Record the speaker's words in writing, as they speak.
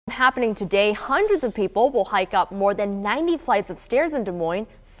happening today. Hundreds of people will hike up more than 90 flights of stairs in Des Moines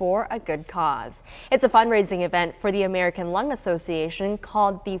for a good cause. It's a fundraising event for the American Lung Association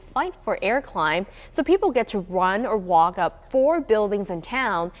called the Fight for Air Climb. So people get to run or walk up 4 buildings in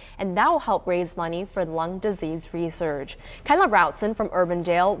town, and that will help raise money for lung disease research. Kyla Routson from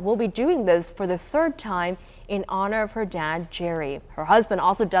Urbandale will be doing this for the 3rd time in honor of her dad, Jerry. Her husband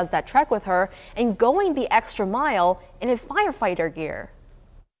also does that trek with her and going the extra mile in his firefighter gear.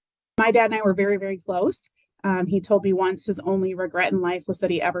 My dad and I were very, very close. He told me once his only regret in life was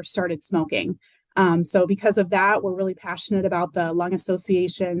that he ever started smoking. So because of that, we're really passionate about the Lung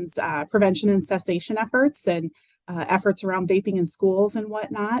Association's prevention and cessation efforts and efforts around vaping in schools and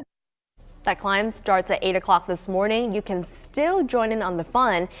whatnot. That climb starts at 8 o'clock this morning. You can still join in on the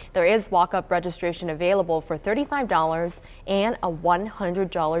fun. There is walk-up registration available for $35 and a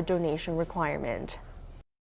 $100 donation requirement.